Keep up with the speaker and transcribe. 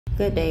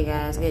Good day,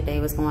 guys. Good day.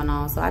 What's going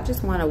on? So I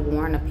just want to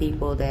warn the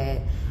people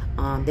that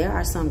there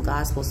are some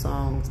gospel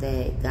songs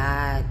that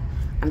God,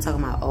 I'm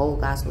talking about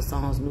old gospel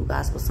songs, new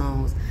gospel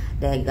songs,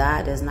 that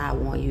God does not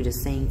want you to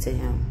sing to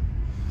him.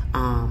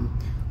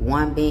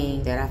 One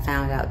being that I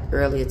found out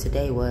earlier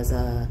today was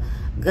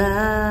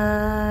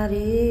God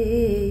is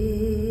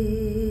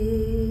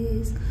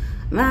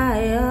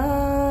my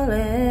all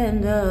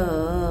and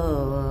all.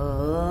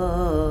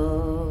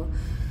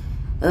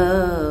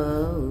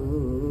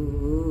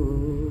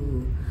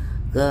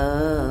 God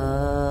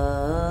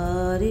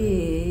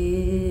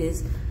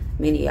is.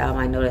 Many of y'all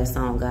might know that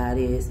song, God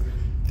is.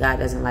 God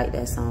doesn't like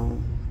that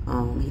song.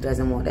 He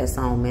doesn't want that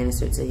song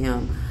ministered to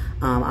him.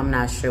 I'm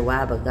not sure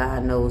why, but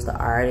God knows the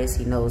artist.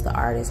 He knows the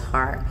artist's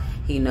heart.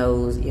 He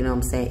knows, you know what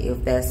I'm saying,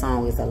 if that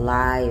song is a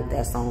lie, if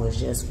that song is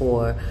just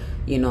for,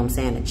 you know what I'm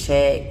saying, a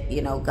check.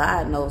 You know,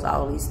 God knows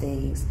all these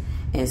things.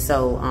 And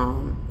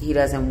so he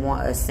doesn't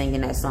want us singing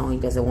that song. He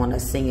doesn't want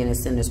us singing A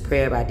Sinner's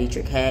Prayer by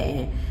Dietrich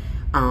Haddon.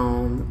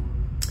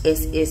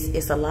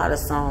 It's a lot of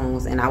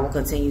songs, and I will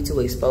continue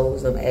to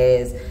expose them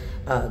as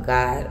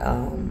God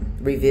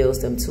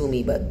reveals them to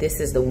me. But this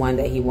is the one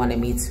that he wanted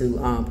me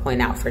to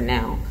point out for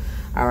now.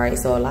 All right,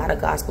 so a lot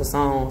of gospel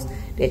songs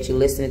that you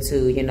listen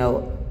to, you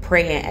know,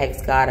 pray and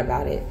ask God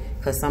about it,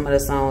 because some of the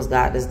songs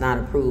God does not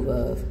approve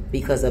of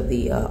because of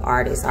the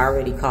artist. I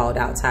already called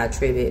out Ty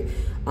Tribbett,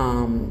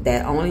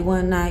 that Only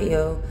One Night,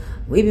 yo,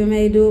 we been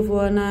made to do it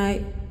for a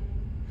night.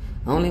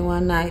 Only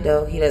one night,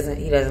 though. He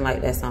doesn't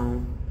like that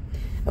song.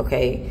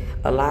 Okay,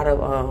 a lot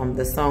of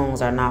the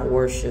songs are not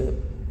worship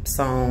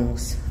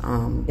songs.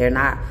 They're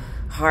not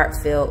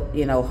heartfelt,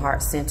 you know,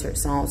 heart-centered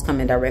songs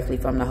coming directly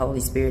from the Holy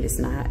Spirit. It's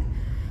not.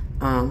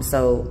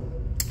 So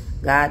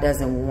God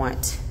doesn't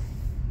want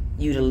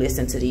you to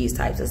listen to these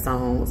types of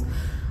songs.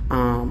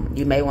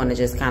 You may want to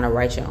just kind of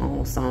write your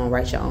own song,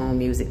 write your own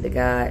music to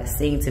God.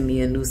 Sing to me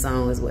a new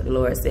song is what the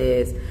Lord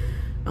says.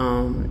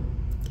 And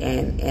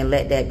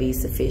let that be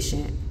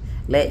sufficient.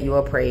 Let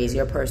your praise,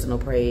 your personal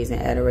praise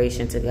and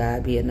adoration to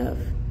God be enough.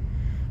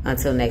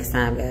 Until next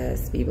time,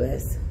 guys, be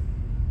blessed.